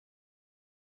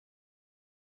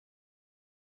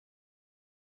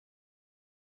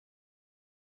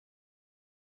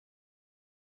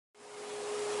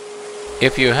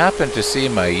If you happen to see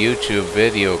my YouTube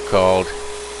video called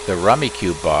The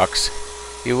Rummikub Box,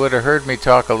 you would have heard me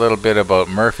talk a little bit about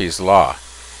Murphy's Law.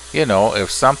 You know,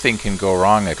 if something can go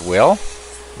wrong, it will.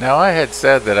 Now, I had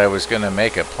said that I was going to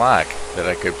make a plaque that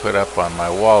I could put up on my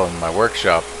wall in my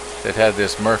workshop that had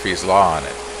this Murphy's Law on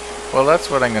it. Well,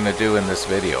 that's what I'm going to do in this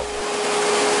video.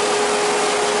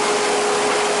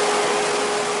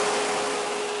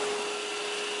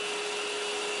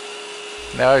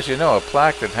 Now, as you know, a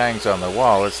plaque that hangs on the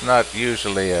wall, it's not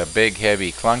usually a big,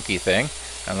 heavy, clunky thing,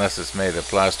 unless it's made of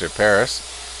plaster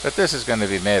Paris, but this is going to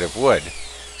be made of wood.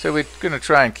 So we're going to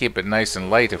try and keep it nice and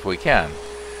light if we can.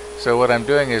 So what I'm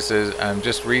doing is I'm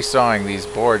just resawing these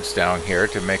boards down here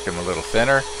to make them a little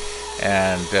thinner,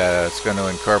 and it's going to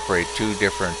incorporate two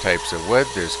different types of wood.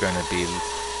 There's going to be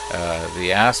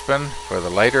the aspen for the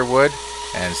lighter wood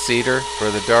and cedar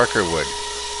for the darker wood.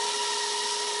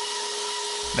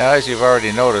 Now, as you've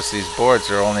already noticed, these boards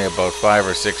are only about 5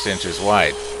 or 6 inches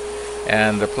wide,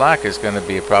 and the plaque is going to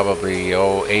be probably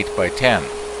 8 by 10.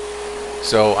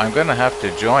 So I'm going to have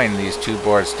to join these two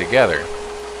boards together.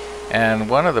 And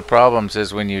one of the problems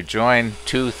is when you join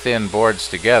two thin boards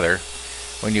together,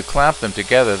 when you clamp them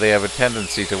together, they have a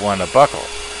tendency to want to buckle.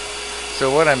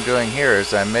 So what I'm doing here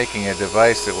is I'm making a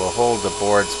device that will hold the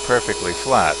boards perfectly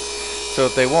flat so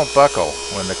that they won't buckle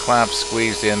when the clamps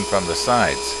squeeze in from the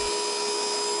sides.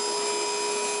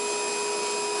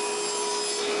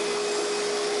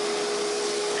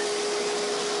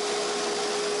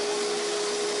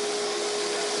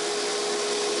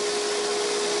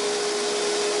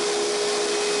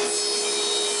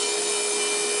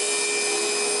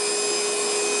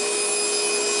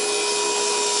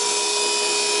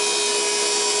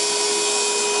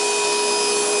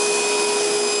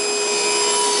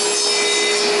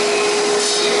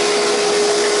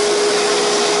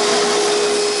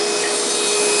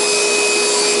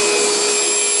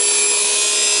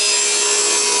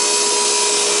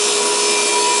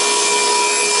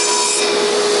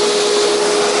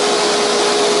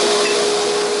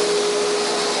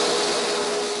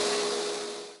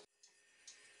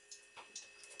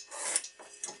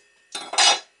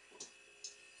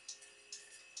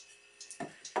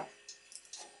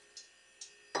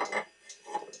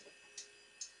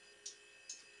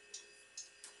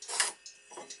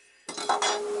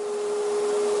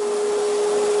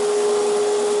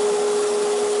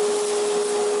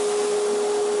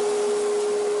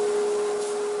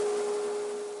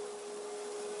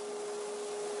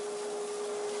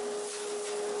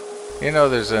 You know,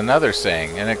 there's another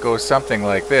saying, and it goes something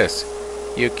like this: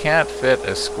 you can't fit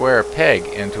a square peg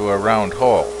into a round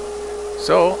hole.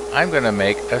 So I'm going to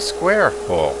make a square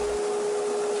hole.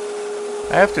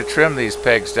 I have to trim these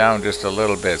pegs down just a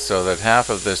little bit so that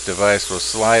half of this device will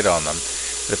slide on them.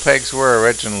 The pegs were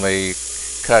originally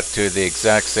cut to the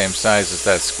exact same size as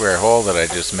that square hole that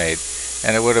I just made,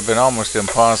 and it would have been almost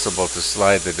impossible to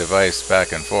slide the device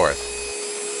back and forth.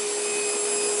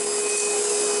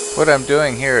 What I'm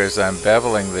doing here is I'm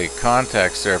beveling the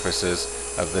contact surfaces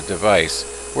of the device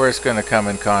where it's going to come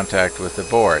in contact with the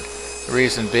board. The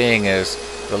reason being is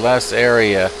the less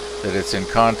area that it's in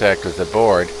contact with the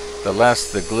board, the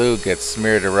less the glue gets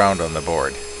smeared around on the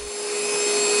board.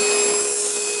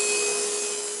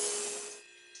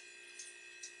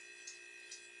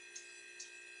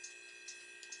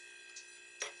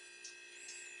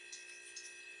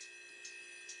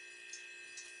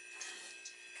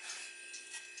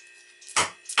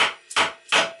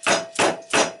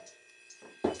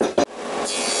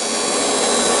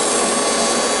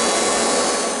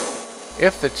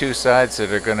 If the two sides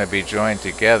that are going to be joined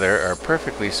together are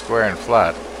perfectly square and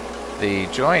flat, the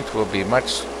joint will be much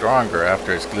stronger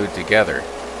after it's glued together.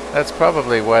 That's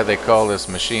probably why they call this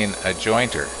machine a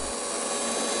jointer.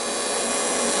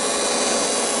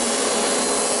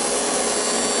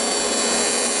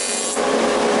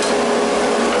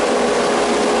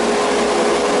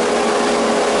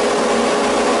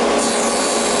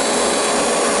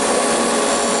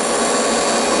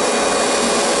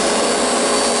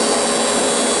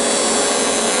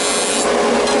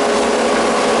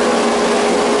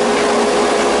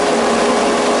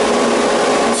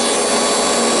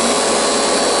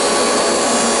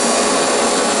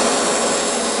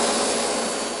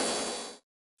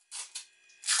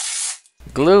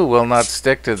 Glue will not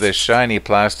stick to this shiny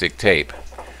plastic tape,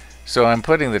 so I'm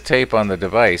putting the tape on the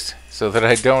device so that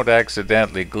I don't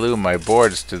accidentally glue my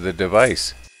boards to the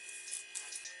device.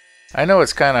 I know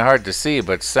it's kind of hard to see,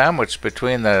 but sandwiched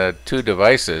between the two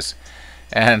devices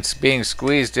and being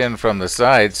squeezed in from the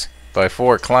sides by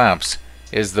 4 clamps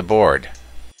is the board.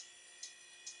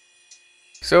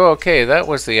 So okay, that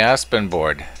was the aspen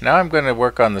board. Now I'm going to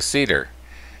work on the cedar,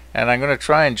 and I'm going to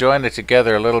try and join it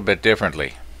together a little bit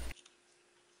differently.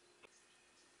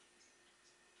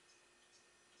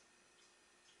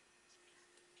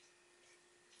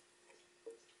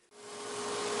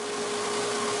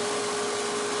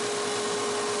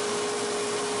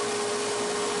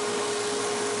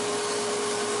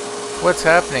 What's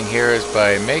happening here is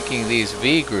by making these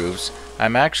V grooves,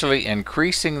 I'm actually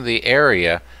increasing the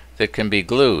area that can be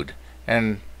glued,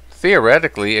 and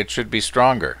theoretically it should be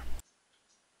stronger.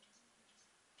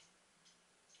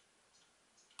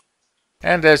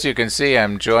 And as you can see,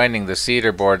 I'm joining the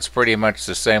cedar boards pretty much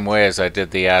the same way as I did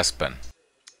the aspen.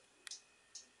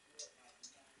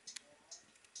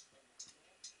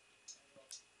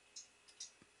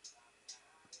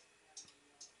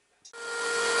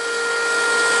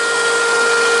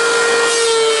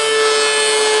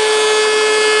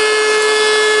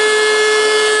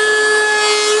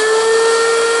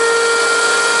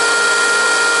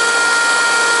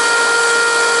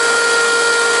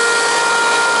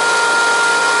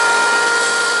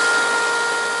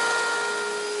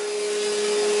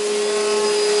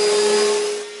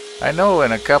 I know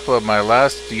in a couple of my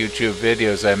last YouTube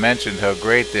videos I mentioned how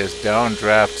great this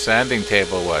downdraft sanding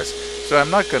table was, so I'm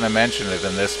not going to mention it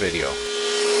in this video.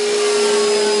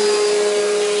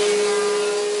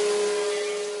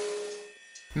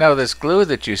 Now this glue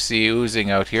that you see oozing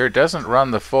out here doesn't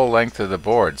run the full length of the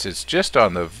boards, it's just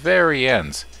on the very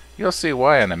ends. You'll see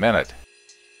why in a minute.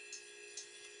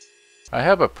 I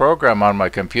have a program on my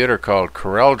computer called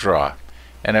CorelDRAW,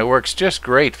 and it works just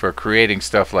great for creating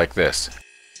stuff like this.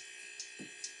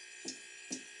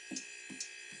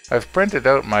 I've printed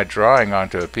out my drawing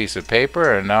onto a piece of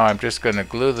paper, and now I'm just going to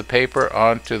glue the paper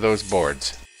onto those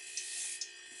boards.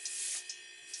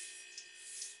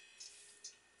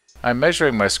 I'm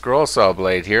measuring my scroll saw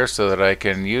blade here so that I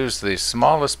can use the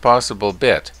smallest possible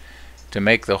bit to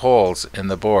make the holes in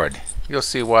the board. You'll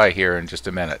see why here in just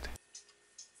a minute.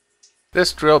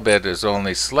 This drill bit is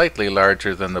only slightly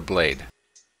larger than the blade.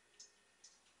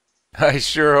 I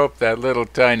sure hope that little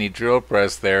tiny drill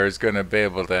press there is going to be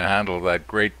able to handle that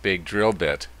great big drill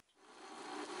bit.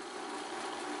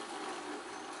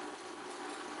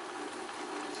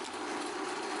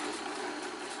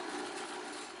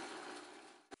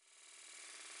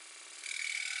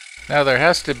 Now there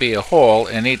has to be a hole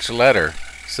in each letter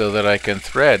so that I can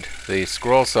thread the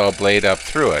scroll saw blade up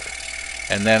through it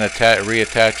and then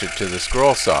reattach it to the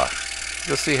scroll saw.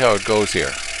 You'll see how it goes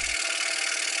here.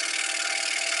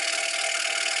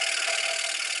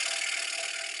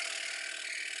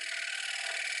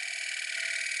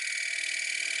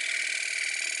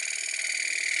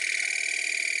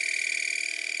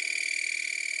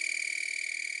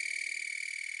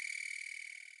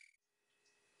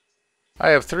 I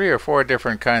have 3 or 4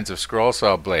 different kinds of scroll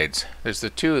saw blades. There's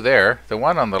the 2 there. The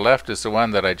one on the left is the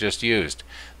one that I just used.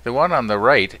 The one on the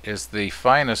right is the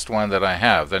finest one that I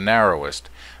have, the narrowest.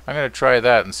 I'm going to try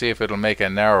that and see if it'll make a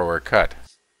narrower cut.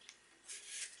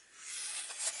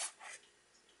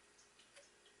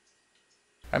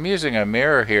 I'm using a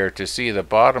mirror here to see the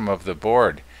bottom of the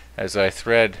board as I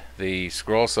thread the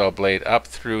scroll saw blade up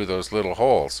through those little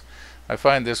holes. I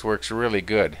find this works really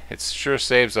good. It sure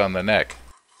saves on the neck.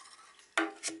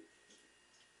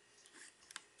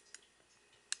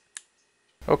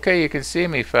 Okay, you can see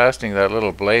me fastening that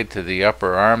little blade to the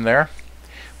upper arm there.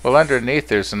 Well, underneath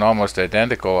there's an almost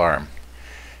identical arm.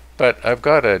 But I've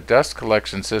got a dust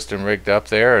collection system rigged up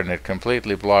there, and it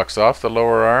completely blocks off the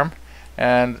lower arm,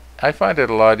 and I find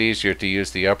it a lot easier to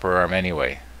use the upper arm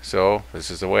anyway. So this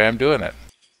is the way I'm doing it.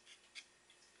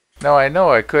 Now I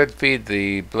know I could feed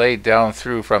the blade down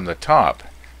through from the top,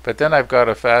 but then I've got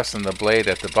to fasten the blade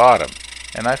at the bottom.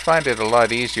 And I find it a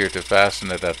lot easier to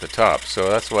fasten it at the top, so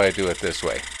that's why I do it this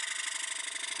way.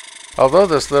 Although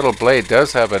this little blade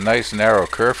does have a nice narrow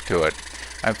curve to it,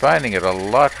 I'm finding it a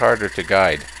lot harder to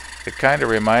guide. It kind of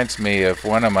reminds me of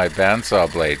one of my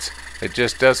bandsaw blades. It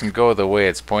just doesn't go the way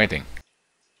it's pointing.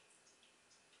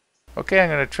 Okay, I'm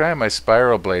going to try my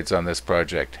spiral blades on this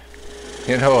project.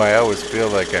 You know, I always feel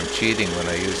like I'm cheating when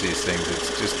I use these things.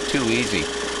 It's just too easy.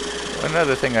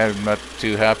 Another thing I'm not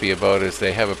too happy about is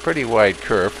they have a pretty wide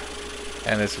curve,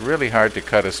 and it's really hard to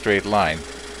cut a straight line.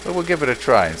 But we'll give it a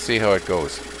try and see how it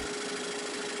goes.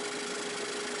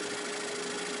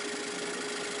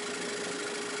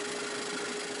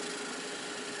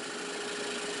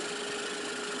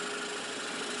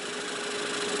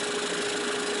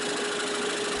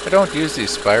 I don't use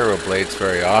these spiral blades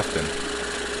very often,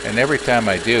 and every time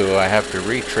I do, I have to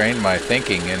retrain my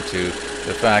thinking into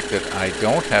the fact that I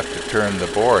don't have to turn the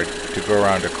board to go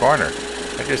around a corner.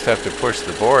 I just have to push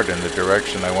the board in the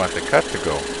direction I want the cut to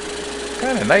go.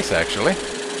 Kind of nice, actually.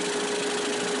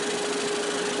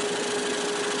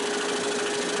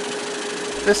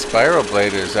 This spiral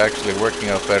blade is actually working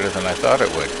out better than I thought it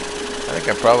would. I think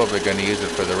I'm probably going to use it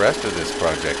for the rest of this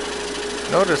project.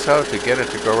 Notice how to get it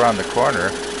to go around the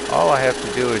corner, all I have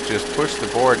to do is just push the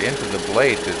board into the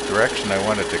blade the direction I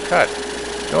want it to cut.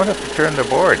 Don't have to turn the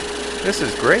board. This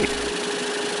is great.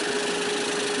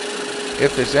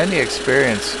 If there's any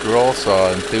experienced scroll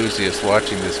saw enthusiast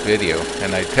watching this video,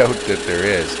 and I doubt that there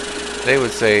is, they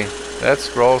would say that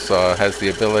scroll saw has the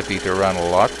ability to run a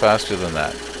lot faster than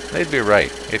that. They'd be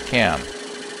right, it can.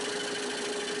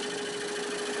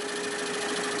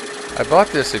 I bought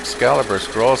this Excalibur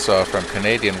scroll saw from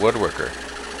Canadian Woodworker.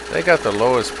 They got the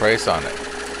lowest price on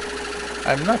it.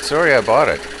 I'm not sorry I bought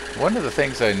it. One of the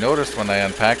things I noticed when I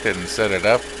unpacked it and set it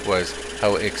up was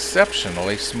how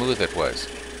exceptionally smooth it was.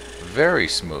 Very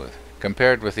smooth,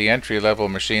 compared with the entry-level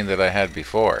machine that I had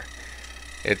before.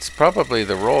 It's probably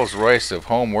the Rolls-Royce of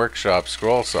home workshop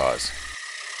scroll saws.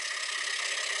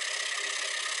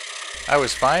 I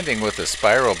was finding with the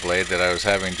spiral blade that I was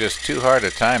having just too hard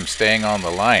a time staying on the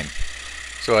line.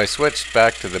 So I switched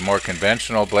back to the more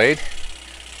conventional blade,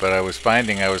 but I was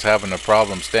finding I was having a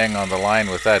problem staying on the line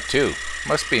with that too.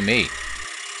 Must be me.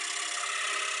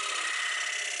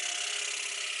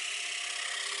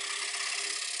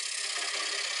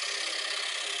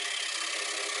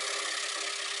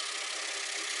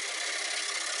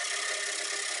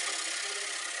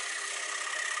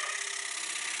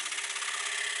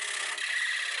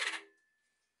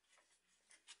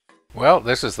 Well,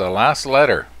 this is the last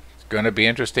letter. It's going to be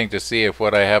interesting to see if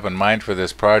what I have in mind for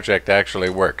this project actually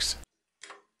works.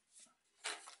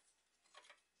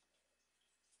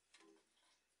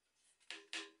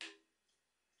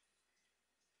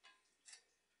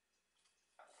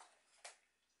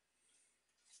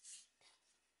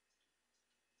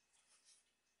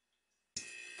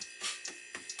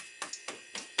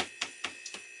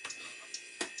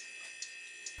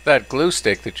 That glue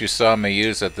stick that you saw me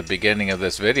use at the beginning of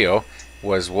this video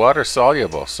was water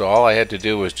soluble, so all I had to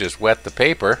do was just wet the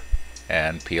paper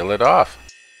and peel it off.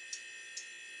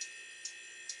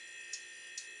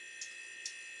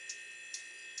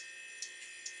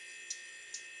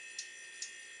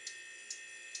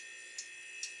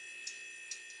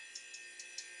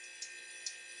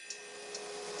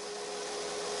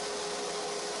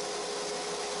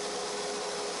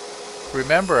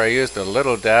 Remember, I used a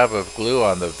little dab of glue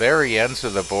on the very ends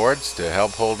of the boards to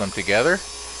help hold them together?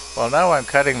 Well, now I'm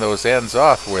cutting those ends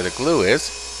off where the glue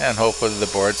is, and hopefully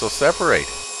the boards will separate.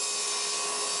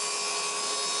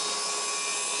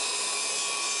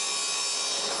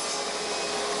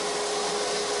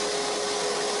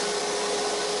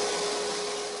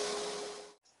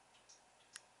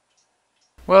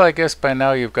 Well, I guess by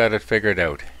now you've got it figured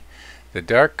out. The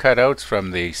dark cutouts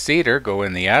from the cedar go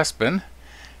in the aspen,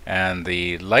 and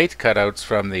the light cutouts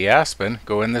from the aspen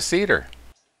go in the cedar.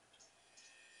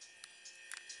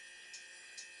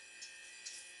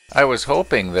 I was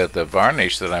hoping that the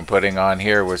varnish that I'm putting on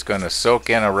here was going to soak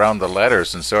in around the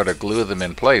letters and sort of glue them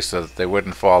in place so that they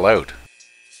wouldn't fall out.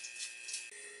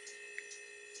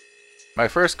 My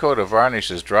first coat of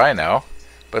varnish is dry now,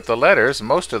 but the letters,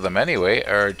 most of them anyway,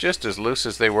 are just as loose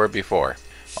as they were before.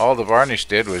 All the varnish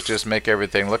did was just make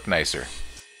everything look nicer.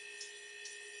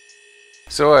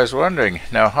 So I was wondering,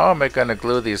 now how am I going to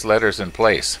glue these letters in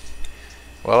place?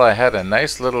 Well, I had a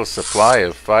nice little supply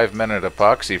of 5-minute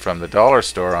epoxy from the dollar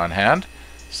store on hand,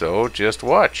 so just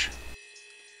watch.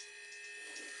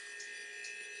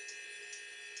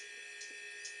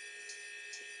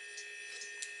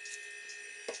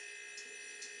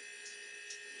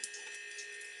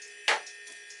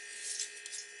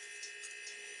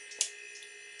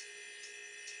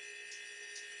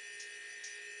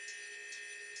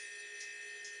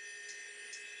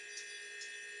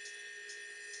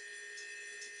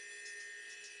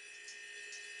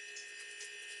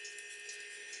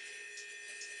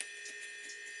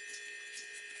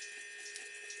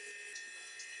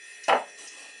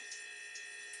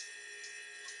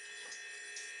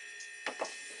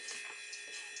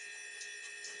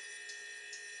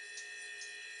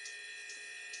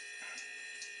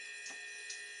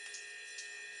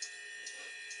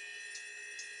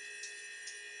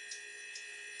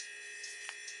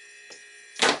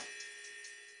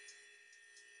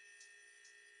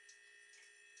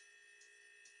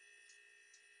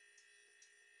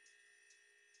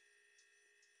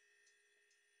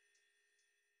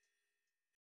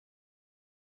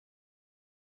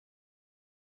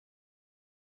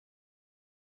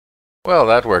 Well,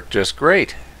 that worked just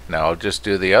great. Now I'll just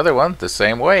do the other one the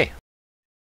same way.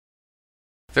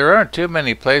 There aren't too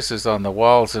many places on the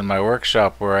walls in my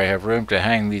workshop where I have room to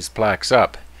hang these plaques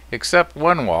up, except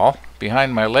one wall,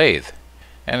 behind my lathe.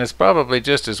 And it's probably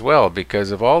just as well, because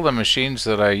of all the machines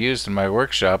that I use in my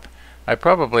workshop, I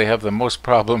probably have the most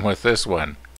problem with this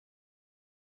one.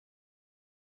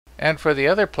 And for the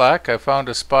other plaque, I found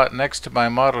a spot next to my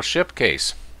model ship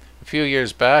case. A few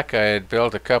years back, I had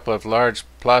built a couple of large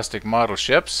plastic model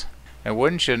ships, and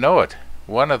wouldn't you know it,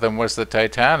 one of them was the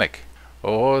Titanic.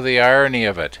 Oh, the irony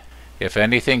of it. If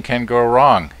anything can go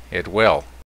wrong, it will.